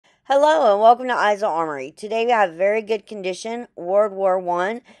Hello and welcome to Eisel Armory. Today we have very good condition World War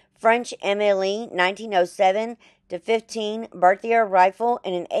I French MLE 1907 to 15 Berthier rifle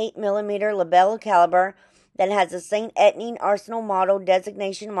in an 8mm Lebel caliber that has the St. Etienne Arsenal model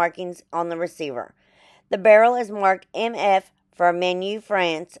designation markings on the receiver. The barrel is marked MF for Menu,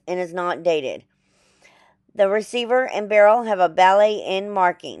 France and is not dated. The receiver and barrel have a ballet end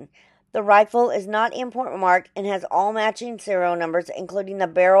marking. The rifle is not import marked and has all matching serial numbers, including the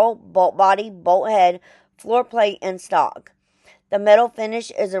barrel, bolt body, bolt head, floor plate, and stock. The metal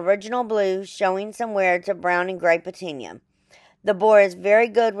finish is original blue, showing some wear to brown and gray patina. The bore is very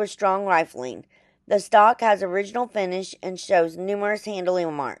good with strong rifling. The stock has original finish and shows numerous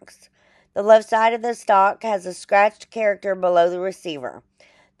handling marks. The left side of the stock has a scratched character below the receiver.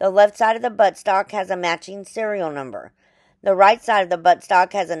 The left side of the buttstock has a matching serial number. The right side of the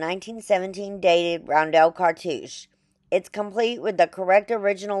buttstock has a 1917 dated Roundel cartouche. It's complete with the correct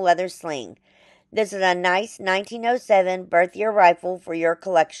original leather sling. This is a nice 1907 Berthier rifle for your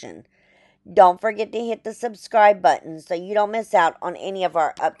collection. Don't forget to hit the subscribe button so you don't miss out on any of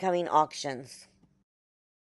our upcoming auctions.